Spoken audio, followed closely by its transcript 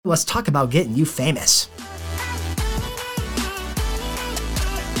Let's talk about getting you famous.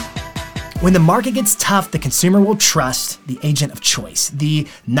 When the market gets tough, the consumer will trust the agent of choice, the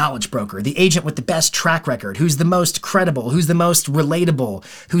knowledge broker, the agent with the best track record, who's the most credible, who's the most relatable,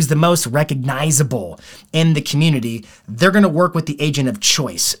 who's the most recognizable in the community. They're going to work with the agent of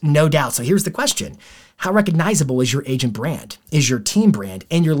choice, no doubt. So here's the question. How recognizable is your agent brand? Is your team brand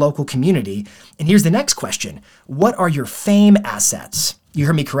in your local community? And here's the next question. What are your fame assets? You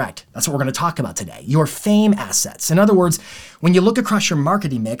heard me correct. That's what we're going to talk about today. Your fame assets. In other words, when you look across your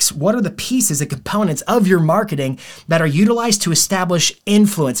marketing mix, what are the pieces and components of your marketing that are utilized to establish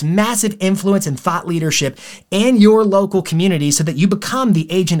influence, massive influence and thought leadership in your local community so that you become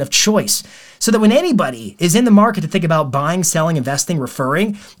the agent of choice? So that when anybody is in the market to think about buying, selling, investing,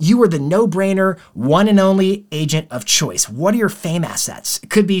 referring, you are the no-brainer, one and only agent of choice. What are your fame assets?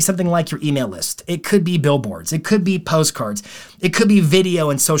 It could be something like your email list. It could be billboards. It could be postcards. It could be video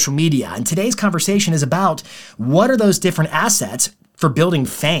and social media. And today's conversation is about what are those different assets for building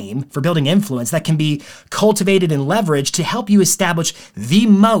fame, for building influence that can be cultivated and leveraged to help you establish the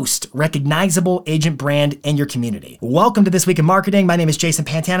most recognizable agent brand in your community. Welcome to This Week in Marketing. My name is Jason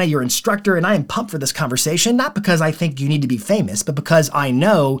Pantana, your instructor, and I am pumped for this conversation, not because I think you need to be famous, but because I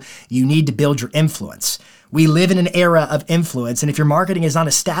know you need to build your influence. We live in an era of influence, and if your marketing is not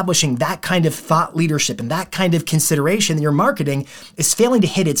establishing that kind of thought leadership and that kind of consideration, then your marketing is failing to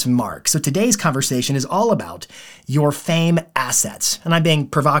hit its mark. So today's conversation is all about your fame assets. And I'm being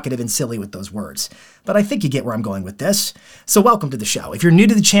provocative and silly with those words, but I think you get where I'm going with this. So welcome to the show. If you're new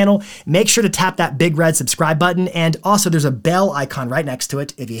to the channel, make sure to tap that big red subscribe button. And also there's a bell icon right next to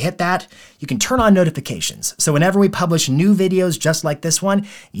it. If you hit that, you can turn on notifications. So whenever we publish new videos just like this one,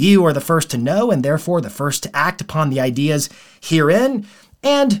 you are the first to know and therefore the first to act upon the ideas herein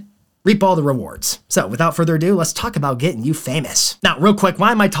and reap all the rewards. So without further ado, let's talk about getting you famous. Now, real quick,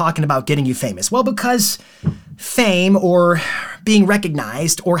 why am I talking about getting you famous? Well, because fame or being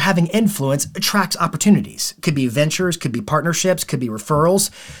recognized or having influence attracts opportunities. Could be ventures, could be partnerships, could be referrals,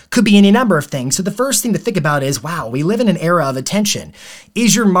 could be any number of things. So the first thing to think about is, wow, we live in an era of attention.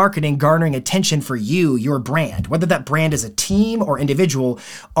 Is your marketing garnering attention for you, your brand? Whether that brand is a team or individual,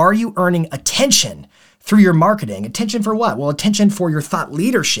 are you earning attention through your marketing? Attention for what? Well, attention for your thought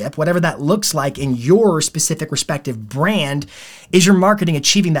leadership, whatever that looks like in your specific respective brand. Is your marketing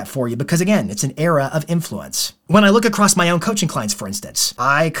achieving that for you? Because again, it's an era of influence. When I look across my own coaching clients, for instance,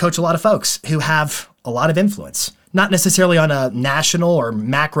 I coach a lot of folks who have a lot of influence, not necessarily on a national or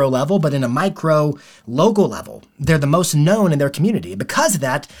macro level, but in a micro, local level. They're the most known in their community. Because of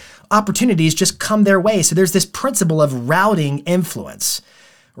that, opportunities just come their way. So there's this principle of routing influence.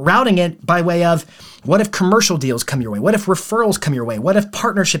 Routing it by way of, what if commercial deals come your way? What if referrals come your way? What if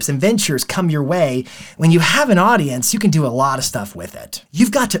partnerships and ventures come your way? When you have an audience, you can do a lot of stuff with it. You've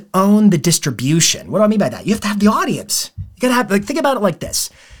got to own the distribution. What do I mean by that? You have to have the audience. You gotta have, think about it like this.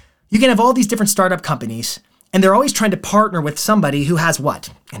 You can have all these different startup companies, and they're always trying to partner with somebody who has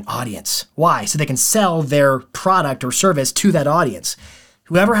what? An audience. Why? So they can sell their product or service to that audience.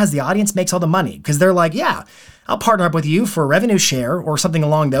 Whoever has the audience makes all the money because they're like, yeah, I'll partner up with you for a revenue share or something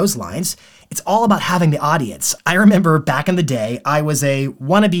along those lines. It's all about having the audience. I remember back in the day, I was a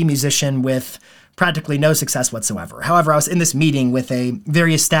wannabe musician with practically no success whatsoever. However, I was in this meeting with a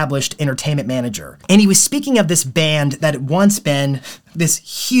very established entertainment manager, and he was speaking of this band that had once been this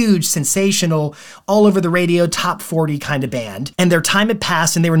huge, sensational, all over the radio, top 40 kind of band. And their time had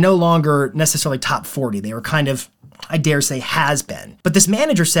passed and they were no longer necessarily top 40. They were kind of, I dare say, has been. But this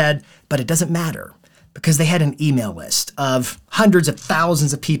manager said, but it doesn't matter, because they had an email list of hundreds of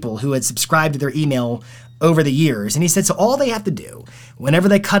thousands of people who had subscribed to their email over the years. And he said, so all they have to do whenever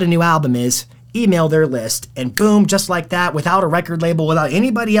they cut a new album is email their list, and boom, just like that, without a record label, without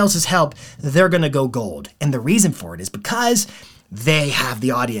anybody else's help, they're gonna go gold. And the reason for it is because they have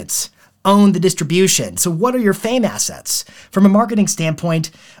the audience, own the distribution. So what are your fame assets? From a marketing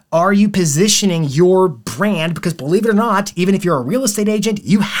standpoint, are you positioning your brand? Because believe it or not, even if you're a real estate agent,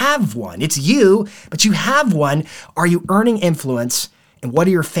 you have one. It's you, but you have one. Are you earning influence? And what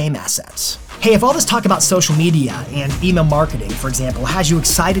are your fame assets? Hey, if all this talk about social media and email marketing, for example, has you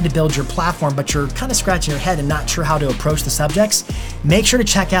excited to build your platform, but you're kind of scratching your head and not sure how to approach the subjects, make sure to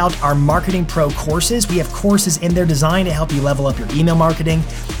check out our Marketing Pro courses. We have courses in there designed to help you level up your email marketing,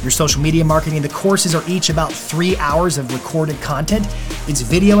 your social media marketing. The courses are each about 3 hours of recorded content. It's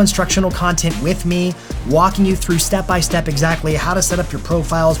video instructional content with me, walking you through step-by-step exactly how to set up your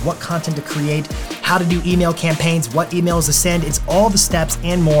profiles, what content to create, how to do email campaigns, what emails to send. It's all the steps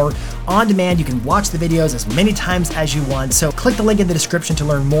and more on demand. You can watch the videos as many times as you want. So click the link in the description to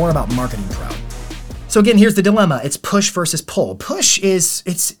learn more about Marketing Pro. So again, here's the dilemma. It's push versus pull. Push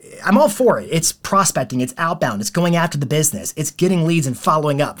I'm all for it. It's prospecting, it's outbound, it's going after the business, it's getting leads and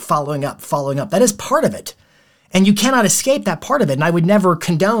following up. That is part of it. And you cannot escape that part of it. And I would never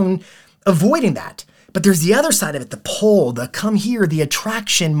condone avoiding that. But there's the other side of it, the pull, the come here, the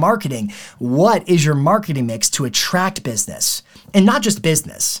attraction marketing. What is your marketing mix to attract business? And not just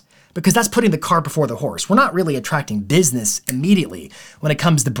business, because that's putting the cart before the horse. We're not really attracting business immediately when it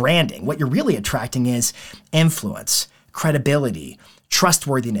comes to branding. What you're really attracting is influence, credibility,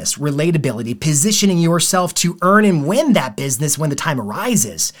 trustworthiness, relatability, positioning yourself to earn and win that business when the time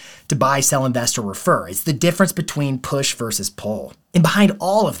arises to buy, sell, invest, or refer. It's the difference between push versus pull. And behind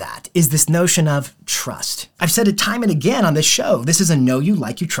all of that is this notion of trust. I've said it time and again on this show. This is a know you,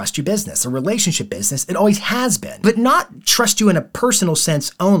 like you, trust you business, a relationship business. It always has been, but not trust you in a personal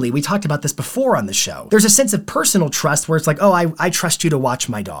sense only. We talked about this before on the show. There's a sense of personal trust where it's like, oh, I trust you to watch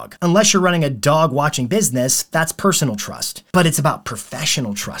my dog. Unless you're running a dog watching business, that's personal trust. But it's about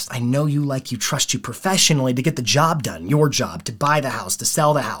professional trust. I know you, like you, trust you professionally to get the job done, your job, to buy the house, to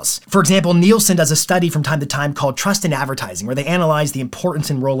sell the house. For example, Nielsen does a study from time to time called Trust in Advertising, where they analyze the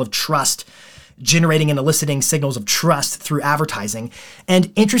importance and role of trust, generating and eliciting signals of trust through advertising.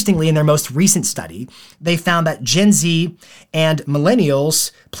 And interestingly, in their most recent study, they found that Gen Z and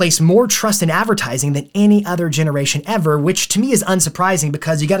millennials place more trust in advertising than any other generation ever, which to me is unsurprising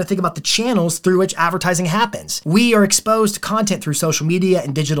because you got to think about the channels through which advertising happens. We are exposed to content through social media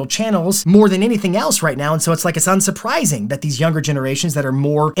and digital channels more than anything else right now. And so it's unsurprising that these younger generations that are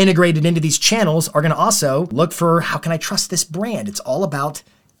more integrated into these channels are going to also look for, how can I trust this brand? It's all about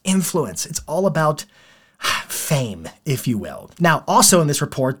influence. It's all about fame, if you will. Now, also in this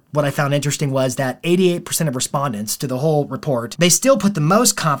report, what I found interesting was that 88% of respondents to the whole report, they still put the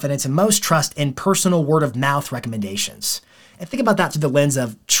most confidence and most trust in personal word of mouth recommendations. And think about that through the lens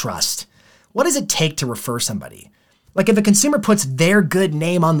of trust. What does it take to refer somebody? Like if a consumer puts their good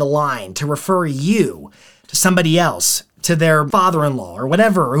name on the line to refer you to somebody else, to their father-in-law or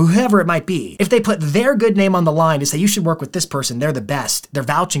whatever, or whoever it might be, if they put their good name on the line to say, you should work with this person, they're the best, they're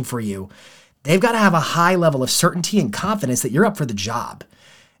vouching for you, they've got to have a high level of certainty and confidence that you're up for the job.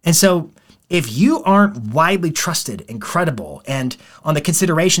 And so if you aren't widely trusted and credible and on the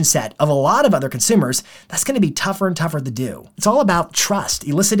consideration set of a lot of other consumers, that's going to be tougher and tougher to do. It's all about trust,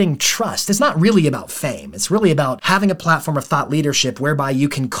 eliciting trust. It's not really about fame. It's really about having a platform of thought leadership whereby you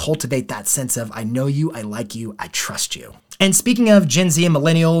can cultivate that sense of, I know you, I like you, I trust you. And speaking of Gen Z and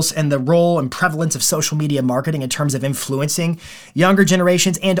millennials and the role and prevalence of social media marketing in terms of influencing younger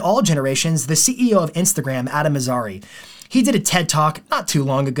generations and all generations, the CEO of Instagram, Adam Mosseri, he did a TED Talk not too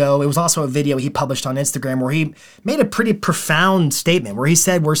long ago. It was also a video he published on Instagram where he made a pretty profound statement where he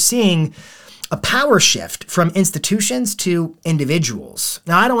said, we're seeing a power shift from institutions to individuals.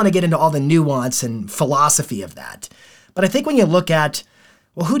 Now, I don't want to get into all the nuance and philosophy of that, but I think when you look at,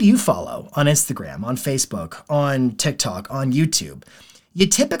 well, who do you follow on Instagram, on Facebook, on TikTok, on YouTube? You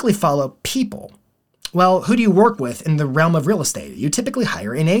typically follow people. Well, who do you work with in the realm of real estate? You typically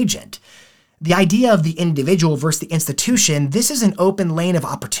hire an agent. The idea of the individual versus the institution, this is an open lane of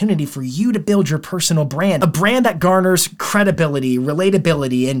opportunity for you to build your personal brand, a brand that garners credibility,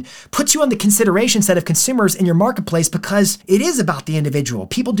 relatability, and puts you on the consideration set of consumers in your marketplace because it is about the individual.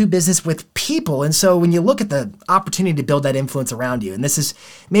 People do business with people. And so when you look at the opportunity to build that influence around you, and this is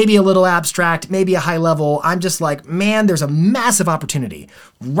maybe a little abstract, maybe a high level, I'm just like, man, there's a massive opportunity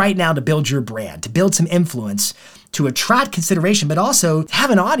right now to build your brand, to build some influence, to attract consideration, but also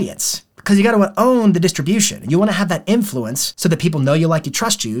have an audience. Because you got to own the distribution. You want to have that influence so that people know you, like you,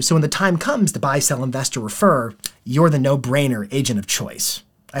 trust you. So when the time comes to buy, sell, invest, or refer, you're the no-brainer agent of choice.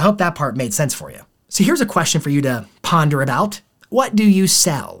 I hope that part made sense for you. So here's a question for you to ponder about. What do you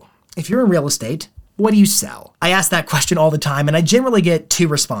sell? If you're in real estate, what do you sell? I ask that question all the time, and I generally get two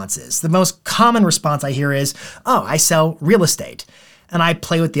responses. The most common response I hear is, oh, I sell real estate. And I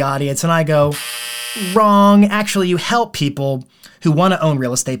play with the audience and I go, wrong. Actually, you help people who want to own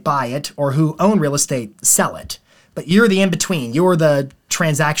real estate buy it, or who own real estate sell it. But you're the in-between. You're the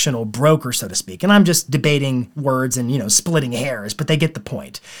transactional broker, so to speak. And I'm just debating words and, splitting hairs, but they get the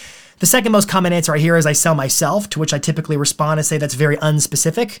point. The second most common answer I hear is I sell myself, to which I typically respond and say that's very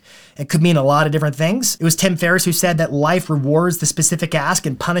unspecific. It could mean a lot of different things. It was Tim Ferriss who said that life rewards the specific ask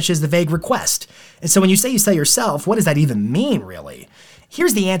and punishes the vague request. And so when you say you sell yourself, what does that even mean, really?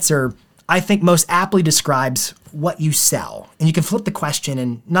 Here's the answer I think most aptly describes what you sell. And you can flip the question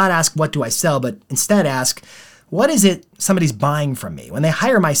and not ask, what do I sell, but instead ask, what is it somebody's buying from me? When they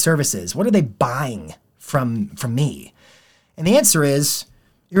hire my services, what are they buying from me? And the answer is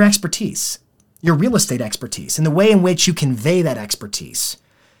your expertise, your real estate expertise, and the way in which you convey that expertise.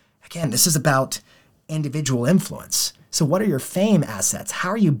 Again, this is about individual influence. So what are your fame assets? How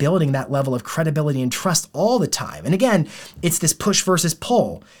are you building that level of credibility and trust all the time? And again, it's this push versus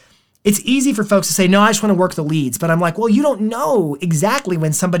pull. It's easy for folks to say, no, I just want to work the leads. But I'm like, well, you don't know exactly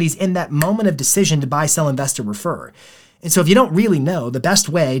when somebody's in that moment of decision to buy, sell, invest, or refer. And so if you don't really know, the best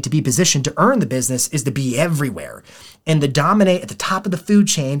way to be positioned to earn the business is to be everywhere and to dominate at the top of the food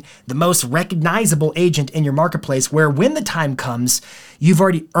chain, the most recognizable agent in your marketplace, where when the time comes, you've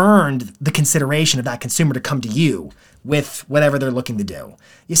already earned the consideration of that consumer to come to you with whatever they're looking to do.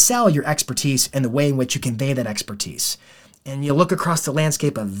 You sell your expertise and the way in which you convey that expertise. And you look across the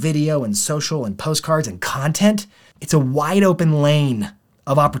landscape of video and social and postcards and content, it's a wide open lane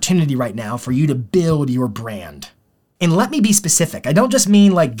of opportunity right now for you to build your brand. And let me be specific. I don't just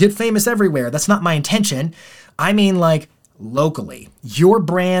mean like get famous everywhere. That's not my intention. I mean like locally. Your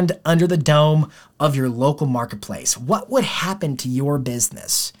brand under the dome of your local marketplace. What would happen to your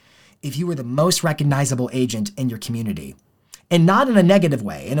business if you were the most recognizable agent in your community? And not in a negative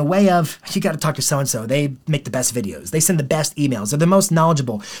way, in a way of, you got to talk to so-and-so. They make the best videos. They send the best emails. They're the most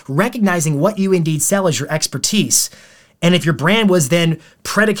knowledgeable. Recognizing what you indeed sell as your expertise. And if your brand was then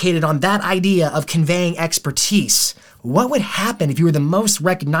predicated on that idea of conveying expertise, what would happen if you were the most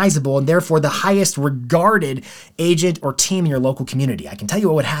recognizable and therefore the highest regarded agent or team in your local community? I can tell you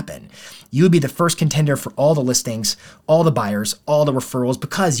what would happen. You would be the first contender for all the listings, all the buyers, all the referrals,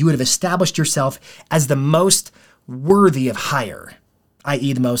 because you would have established yourself as the most worthy of hire,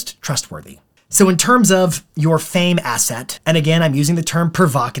 i.e. the most trustworthy. So in terms of your fame asset, and again, I'm using the term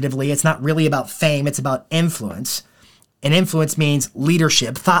provocatively, it's not really about fame, it's about influence. And influence means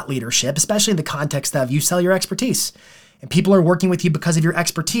leadership, thought leadership, especially in the context of you sell your expertise. And people are working with you because of your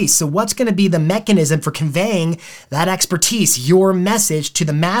expertise. So what's going to be the mechanism for conveying that expertise, your message to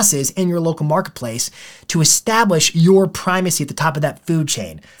the masses in your local marketplace to establish your primacy at the top of that food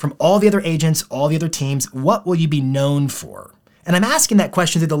chain? From all the other agents, all the other teams, what will you be known for? And I'm asking that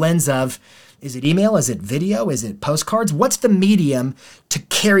question through the lens of, is it email? Is it video? Is it postcards? What's the medium to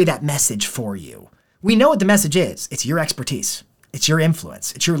carry that message for you? We know what the message is. It's your expertise. It's your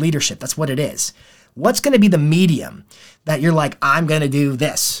influence. It's your leadership. That's what it is. What's going to be the medium that you're like, I'm going to do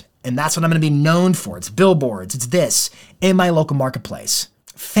this, and that's what I'm going to be known for? It's billboards. It's this in my local marketplace.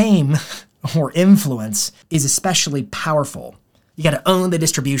 Fame or influence is especially powerful. You got to own the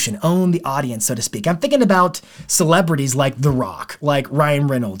distribution, own the audience, so to speak. I'm thinking about celebrities like The Rock, like Ryan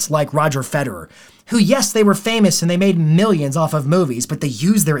Reynolds, like Roger Federer, who, yes, they were famous and they made millions off of movies, but they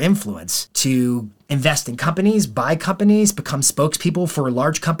used their influence to invest in companies, buy companies, become spokespeople for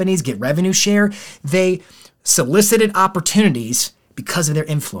large companies, get revenue share. They solicited opportunities because of their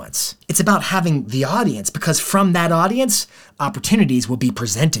influence. It's about having the audience, because from that audience, opportunities will be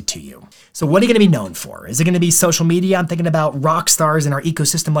presented to you. So what are you going to be known for? Is it going to be social media? I'm thinking about rock stars in our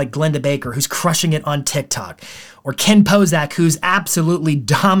ecosystem like Glenda Baker, who's crushing it on TikTok, or Ken Pozak, who's absolutely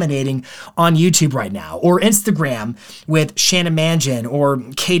dominating on YouTube right now, or Instagram with Shannon Mangan or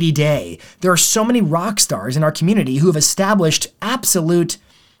Katie Day. There are so many rock stars in our community who have established absolute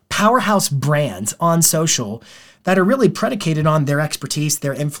powerhouse brands on social that are really predicated on their expertise,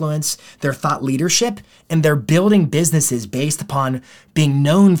 their influence, their thought leadership, and they're building businesses based upon being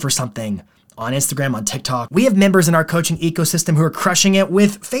known for something on Instagram, on TikTok. We have members in our coaching ecosystem who are crushing it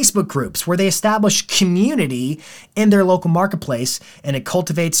with Facebook groups where they establish community in their local marketplace, and it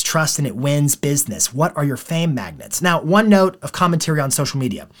cultivates trust and it wins business. What are your fame magnets? Now, one note of commentary on social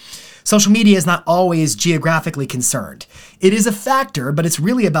media. Social media is not always geographically concerned. It is a factor, but it's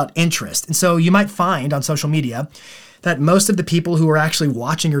really about interest. And so you might find on social media that most of the people who are actually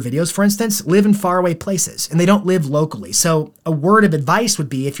watching your videos, for instance, live in faraway places and they don't live locally. So a word of advice would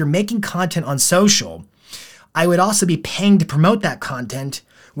be, if you're making content on social, I would also be paying to promote that content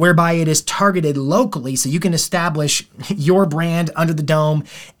whereby it is targeted locally so you can establish your brand under the dome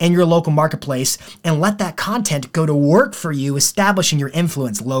in your local marketplace and let that content go to work for you, establishing your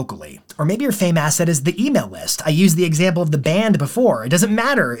influence locally. Or maybe your fame asset is the email list. I used the example of the band before. It doesn't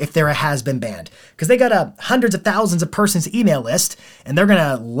matter if they're a has-been band, because they got a hundreds of thousands of persons email list, and they're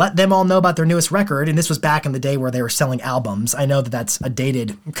gonna let them all know about their newest record. And this was back in the day where they were selling albums. I know that that's a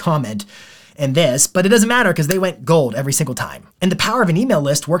dated comment in this, but it doesn't matter because they went gold every single time. And the power of an email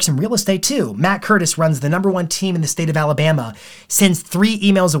list works in real estate too. Matt Curtis runs the #1 team in the state of Alabama, sends 3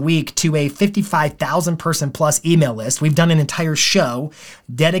 emails a week to a 55,000 person plus email list. We've done an entire show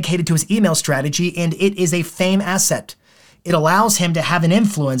dedicated to his email strategy, and it is a fame asset. It allows him to have an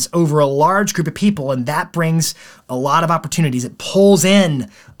influence over a large group of people, and that brings a lot of opportunities. It pulls in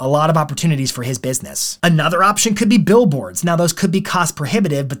a lot of opportunities for his business. Another option could be billboards. Now, those could be cost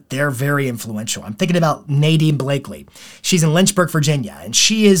prohibitive, but they're very influential. I'm thinking about Nadine Blakely. She's in Lynchburg, Virginia, and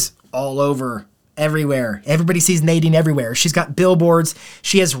she is all over everywhere. Everybody sees Nadine everywhere. She's got billboards.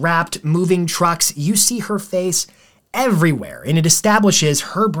 She has wrapped moving trucks. You see her face everywhere, and it establishes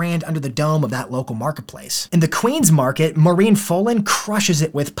her brand under the dome of that local marketplace. In the Queens market, Maureen Folan crushes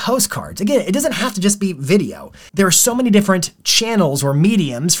it with postcards. Again, it doesn't have to just be video. There are so many different channels or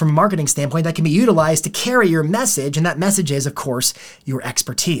mediums from a marketing standpoint that can be utilized to carry your message, and that message is, of course, your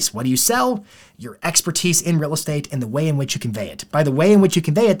expertise. What do you sell? Your expertise in real estate and the way in which you convey it. By the way in which you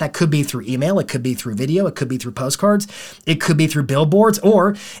convey it, that could be through email, it could be through video, it could be through postcards, it could be through billboards,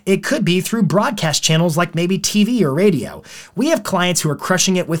 or it could be through broadcast channels like maybe TV or radio. We have clients who are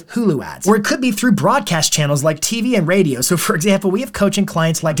crushing it with Hulu ads, or it could be through broadcast channels like TV and radio. So for example, we have coaching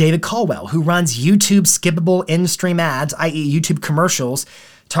clients like David Caldwell, who runs YouTube skippable in-stream ads, i.e. YouTube commercials,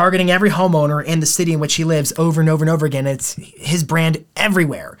 targeting every homeowner in the city in which he lives over and over and over again. It's his brand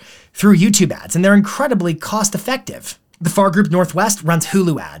everywhere through YouTube ads, and they're incredibly cost effective. The Far Group Northwest runs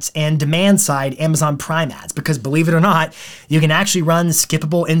Hulu ads and demand-side Amazon Prime ads because, believe it or not, you can actually run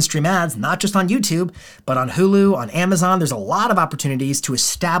skippable in-stream ads, not just on YouTube, but on Hulu, on Amazon. There's a lot of opportunities to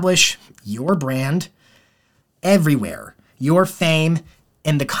establish your brand everywhere, your fame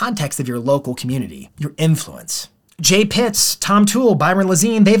in the context of your local community, your influence. Jay Pitts, Tom Toole, Byron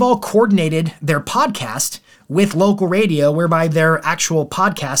Lazine, they've all coordinated their podcast with local radio, whereby their actual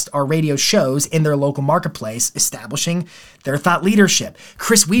podcasts are radio shows in their local marketplace, establishing their thought leadership.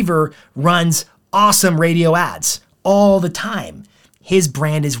 Chris Weaver runs awesome radio ads all the time. His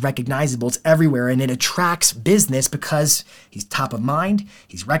brand is recognizable, it's everywhere, and it attracts business because he's top of mind,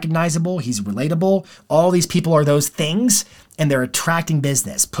 he's recognizable, he's relatable. All these people are those things, and they're attracting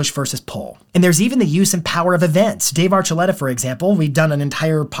business, push versus pull. And there's even the use and power of events. Dave Archuleta, for example, we've done an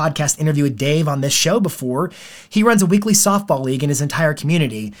entire podcast interview with Dave on this show before. He runs a weekly softball league in his entire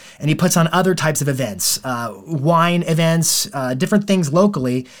community, and he puts on other types of events, wine events, different things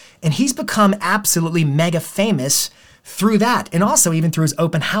locally, and he's become absolutely mega famous through that, and also even through his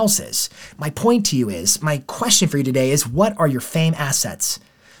open houses. My point to you is, my question for you today is, what are your fame assets?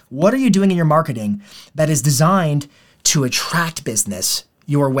 What are you doing in your marketing that is designed to attract business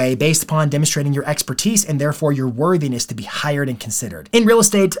your way based upon demonstrating your expertise and therefore your worthiness to be hired and considered? In real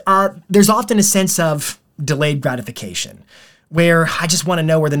estate, there's often a sense of delayed gratification, where I just want to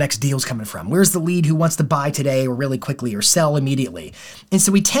know where the next deal's coming from. Where's the lead who wants to buy today or really quickly or sell immediately? And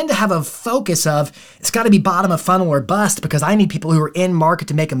so we tend to have a focus of, it's got to be bottom of funnel or bust because I need people who are in market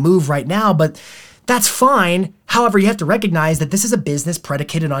to make a move right now, but that's fine. However, you have to recognize that this is a business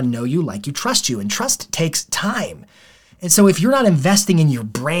predicated on know you, like you, trust you, and trust takes time. And so if you're not investing in your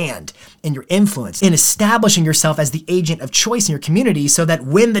brand and your influence, in establishing yourself as the agent of choice in your community so that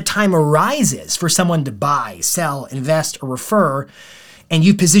when the time arises for someone to buy, sell, invest, or refer, and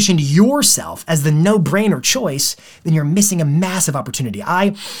you've positioned yourself as the no-brainer choice, then you're missing a massive opportunity.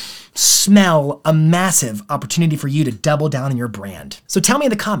 I smell a massive opportunity for you to double down on your brand. So tell me in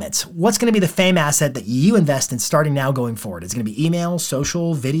the comments, what's going to be the fame asset that you invest in starting now going forward? Is it going to be email,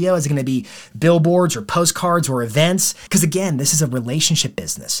 social, video? Is it going to be billboards or postcards or events? Because again, this is a relationship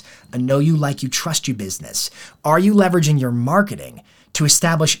business, a know you, like you, trust you business. Are you leveraging your marketing to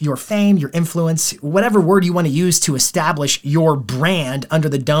establish your fame, your influence, whatever word you want to use to establish your brand under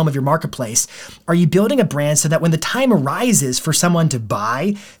the dome of your marketplace? Are you building a brand so that when the time arises for someone to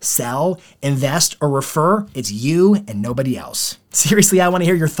buy, sell, invest, or refer, it's you and nobody else? Seriously, I want to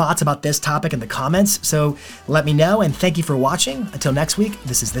hear your thoughts about this topic in the comments, so let me know, and thank you for watching. Until next week,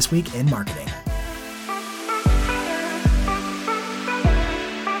 this is This Week in Marketing.